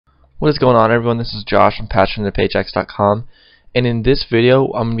What is going on, everyone? This is Josh from PassionatelyPaychecks.com, and in this video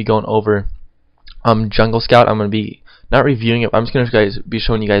I'm going to be going over Jungle Scout. I'm going to be not reviewing it, I'm just going to be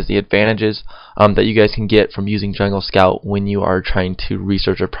showing you guys the advantages that you guys can get from using Jungle Scout when you are trying to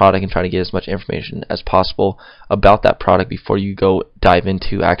research a product and try to get as much information as possible about that product before you go dive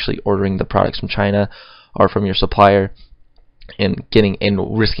into actually ordering the products from China or from your supplier and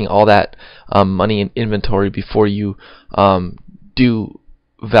risking all that money and inventory before you do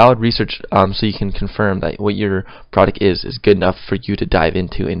valid research so you can confirm that what your product is good enough for you to dive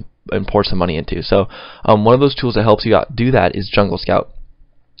into and pour some money into. So one of those tools that helps you out do that is Jungle Scout.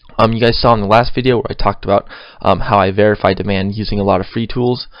 You guys saw in the last video where I talked about how I verify demand using a lot of free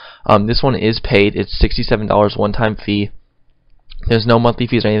tools. This one is paid. It's $67 one-time fee. There's no monthly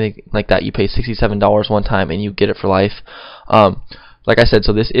fees or anything like that. You pay $67 one time and you get it for life. Like I said,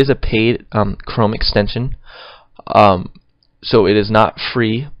 so this is a paid Chrome extension. So it is not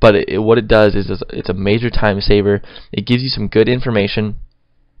free, but what it does is it's a major time saver. It gives you some good information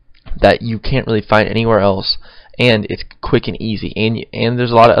that you can't really find anywhere else, and it's quick and easy. And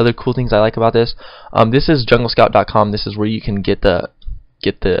there's a lot of other cool things I like about this. This is junglescout.com. This is where you can get the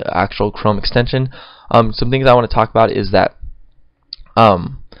actual Chrome extension. Some things I want to talk about is that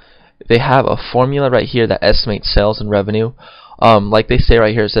they have a formula right here that estimates sales and revenue. Like they say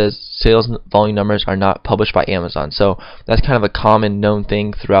right here, it says sales volume numbers are not published by Amazon. So that's kind of a common known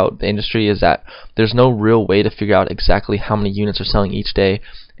thing throughout the industry, is that there's no real way to figure out exactly how many units are selling each day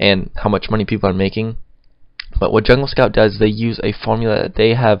and how much money people are making. But what Jungle Scout does, they use a formula that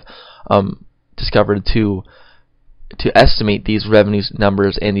they have discovered to estimate these revenue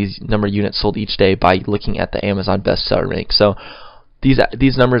numbers and these number of units sold each day by looking at the Amazon bestseller rank. So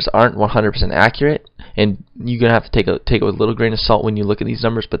these numbers aren't 100% accurate, and you're gonna have to take it with a little grain of salt when you look at these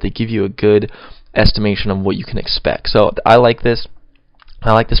numbers, but they give you a good estimation of what you can expect. So I like this.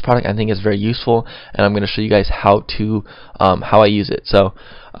 I like this product. I think it's very useful, and I'm going to show you guys how I use it. So,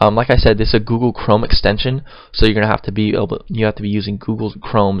 like I said, this is a Google Chrome extension. So you're going to have to be using Google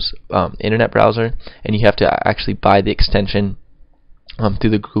Chrome's internet browser, and you have to actually buy the extension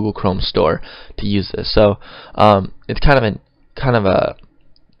through the Google Chrome store to use this. So it's kind of a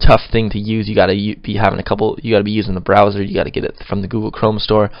tough thing to use. You got to be using the browser. You got to get it from the Google Chrome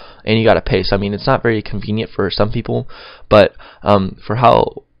store, and you got to pay. So I mean, it's not very convenient for some people, but for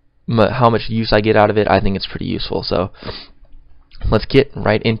how much use I get out of it, I think it's pretty useful. So let's get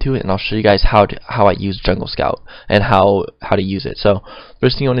right into it, and I'll show you guys how I use Jungle Scout and how to use it. So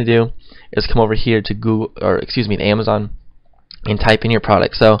first thing you want to do is come over here to to Amazon and type in your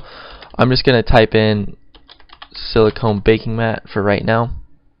product. So I'm just going to type in silicone baking mat for right now.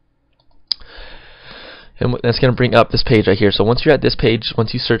 And that's going to bring up this page right here. So once you're at this page,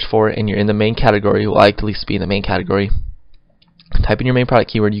 once you search for it and you're in the main category, well, I like to at least be in the main category, type in your main product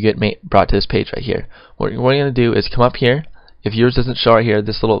keyword, you get brought to this page right here. What you're going to do is come up here. If yours doesn't show right here,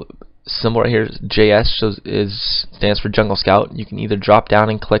 this little symbol right here, JS, stands for Jungle Scout. You can either drop down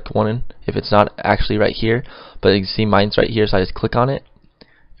and click one if it's not actually right here, but you can see mine's right here, so I just click on it.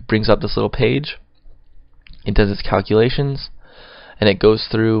 It brings up this little page. It does its calculations, and it goes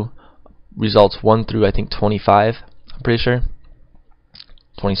through results 1 through I think 25. I'm pretty sure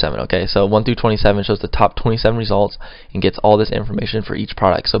 27. Okay, so 1 through 27 shows the top 27 results and gets all this information for each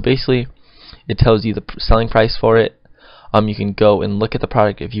product. So basically, it tells you the selling price for it. You can go and look at the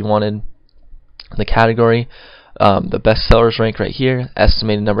product if you wanted, the category, the best sellers rank right here,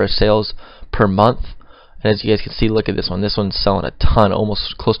 estimated number of sales per month. And as you guys can see, look at this one. This one's selling a ton,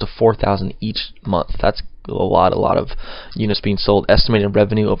 almost close to 4,000 each month. That's a lot of units being sold. Estimated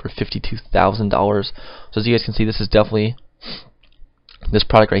revenue over $52,000. So as you guys can see, this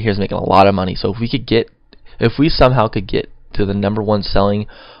product right here is making a lot of money. So if we somehow could get to the #1 selling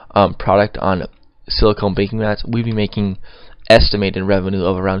product on silicone baking mats, we'd be making estimated revenue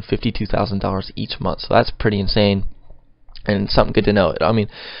of around $52,000 each month. So that's pretty insane, and something good to know. I mean,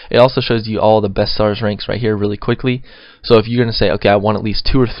 it also shows you all the best sellers ranks right here really quickly. So if you're going to say, okay, I want at least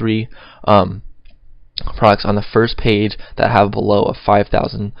 2 or 3 products on the first page that have below a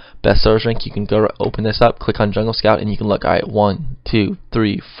 5,000 best sellers rank, you can go open this up, click on Jungle Scout, and you can look. All right, 1, 2,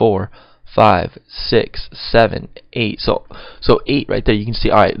 3, 4, 5, 6, 7, 8. So 8 right there. You can see.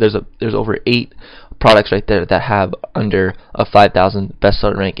 All right, there's over 8 products right there that have under a 5,000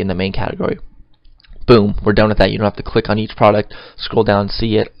 bestseller rank in the main category. Boom, we're done with that. You don't have to click on each product, scroll down,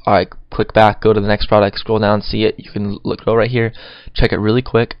 see it. All right, click back, go to the next product, scroll down, see it. You can go right here, check it really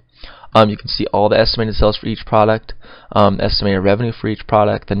quick. You can see all the estimated sales for each product, estimated revenue for each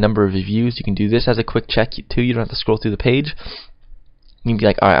product, the number of reviews. You can do this as a quick check too. You don't have to scroll through the page. You can be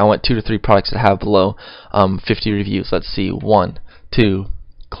like, alright, I want 2 to 3 products that have below 50 reviews. Let's see, 1, 2,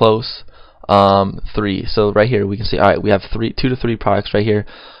 close, 3. So right here we can see, alright, we have 2 to 3 products right here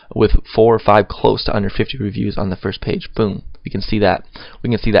with 4 or 5 close to under 50 reviews on the first page. Boom. We can see that. We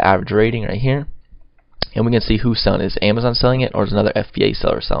can see the average rating right here, and we can see who's selling it. Is Amazon selling it, or is another FBA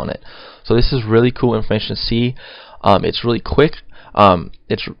seller selling it? So this is really cool information to see. It's really quick.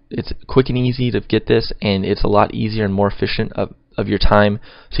 It's quick and easy to get this, and it's a lot easier and more efficient of your time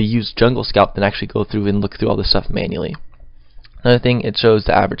to use Jungle Scout than actually go through and look through all this stuff manually. Another thing, it shows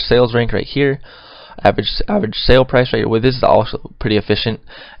the average sales rank right here, average sale price right here. Well, this is also pretty efficient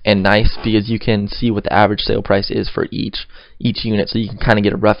and nice because you can see what the average sale price is for each unit, so you can kind of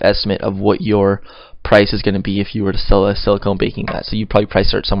get a rough estimate of what your price is going to be if you were to sell a silicone baking mat. So you probably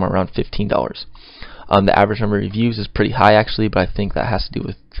price it somewhere around $15. The average number of reviews is pretty high actually, but I think that has to do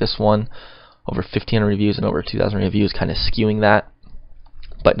with this one. Over 1,500 reviews and over 2,000 reviews, kind of skewing that.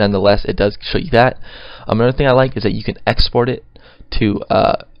 But nonetheless, it does show you that. Another thing I like is that you can export it to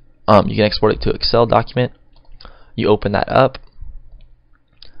Excel document. You open that up.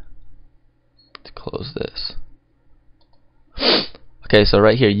 Let's close this. Okay, so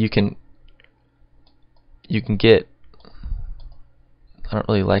right here you can get. I don't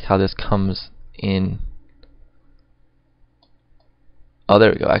really like how this comes in. Oh,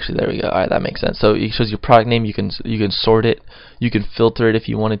 there we go. Actually, there we go. Alright, that makes sense. So it shows your product name. You can sort it. You can filter it if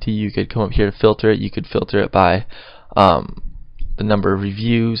you wanted to. You could come up here to filter it. You could filter it by the number of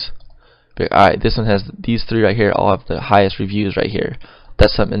reviews. Alright, this one has these 3 right here. All have the highest reviews right here.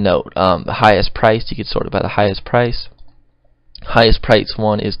 That's something to note. The highest price, you could sort it by the highest price. Highest price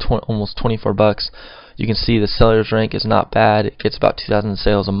one is almost $24. You can see the seller's rank is not bad. It gets about 2,000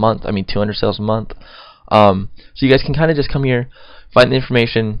 sales a month. I mean 200 sales a month. So you guys can kind of just come here, find the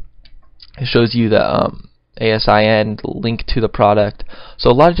information. It shows you the ASIN, link to the product. So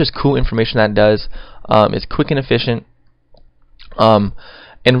a lot of just cool information that it does. It's quick and efficient. And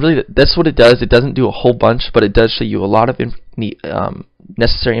really, that's what it does. It doesn't do a whole bunch, but it does show you a lot of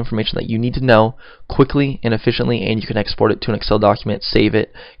necessary information that you need to know quickly and efficiently, and you can export it to an Excel document, save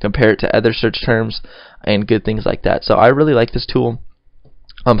it, compare it to other search terms, and good things like that. So I really like this tool.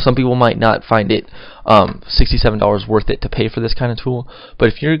 Some people might not find it $67 worth it to pay for this kind of tool,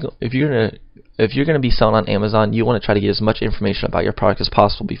 but if you're gonna be selling on Amazon, you want to try to get as much information about your product as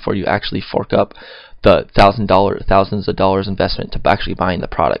possible before you actually fork up the thousands of dollars investment to actually buying the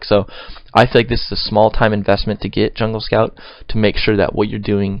product. So I feel like this is a small time investment to get Jungle Scout to make sure that what you're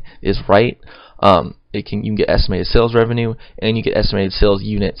doing is right. You can get estimated sales revenue, and you get estimated sales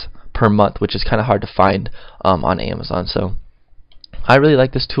units per month, which is kind of hard to find on Amazon. So I really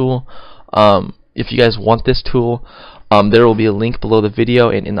like this tool. If you guys want this tool, there will be a link below the video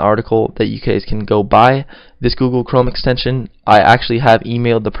and in the article that you guys can go buy this Google Chrome extension. I actually have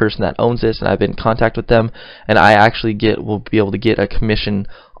emailed the person that owns this, and I've been in contact with them, and I actually will be able to get a commission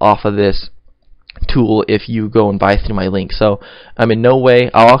off of this tool if you go and buy through my link. So I'm in no way.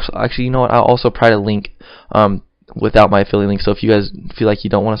 I'll also provide a link without my affiliate link. So if you guys feel like you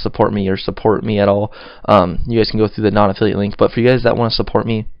don't want to support me or support me at all, you guys can go through the non-affiliate link. But for you guys that want to support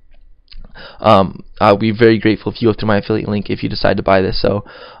me, I'll be very grateful if you go through my affiliate link if you decide to buy this. So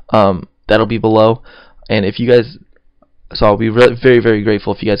that'll be below, and if you guys, so I'll be very, very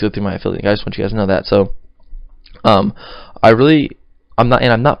grateful if you guys go through my affiliate link. I just want you guys to know that. So I'm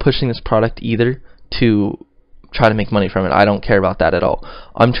not pushing this product either to try to make money from it. I don't care about that at all.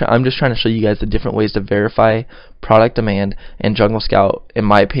 I'm just trying to show you guys the different ways to verify product demand, and Jungle Scout, in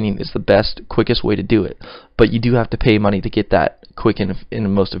my opinion, is the best, quickest way to do it. But you do have to pay money to get that quick and in the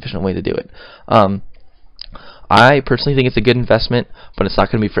most efficient way to do it. I personally think it's a good investment, but it's not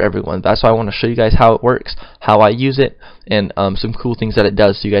going to be for everyone. That's why I want to show you guys how it works, how I use it, and some cool things that it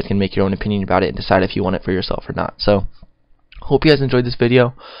does, so you guys can make your own opinion about it and decide if you want it for yourself or not. So hope you guys enjoyed this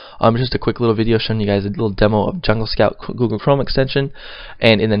video. Just a quick little video showing you guys a little demo of Jungle Scout Google Chrome extension,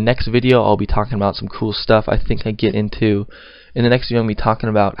 and in the next video I'll be talking about some cool stuff. I think I get into in the next video I'm going to be talking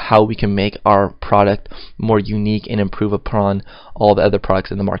about how we can make our product more unique and improve upon all the other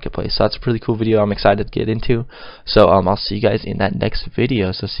products in the marketplace. So that's a pretty cool video I'm excited to get into. So I'll see you guys in that next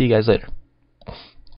video. So see you guys later.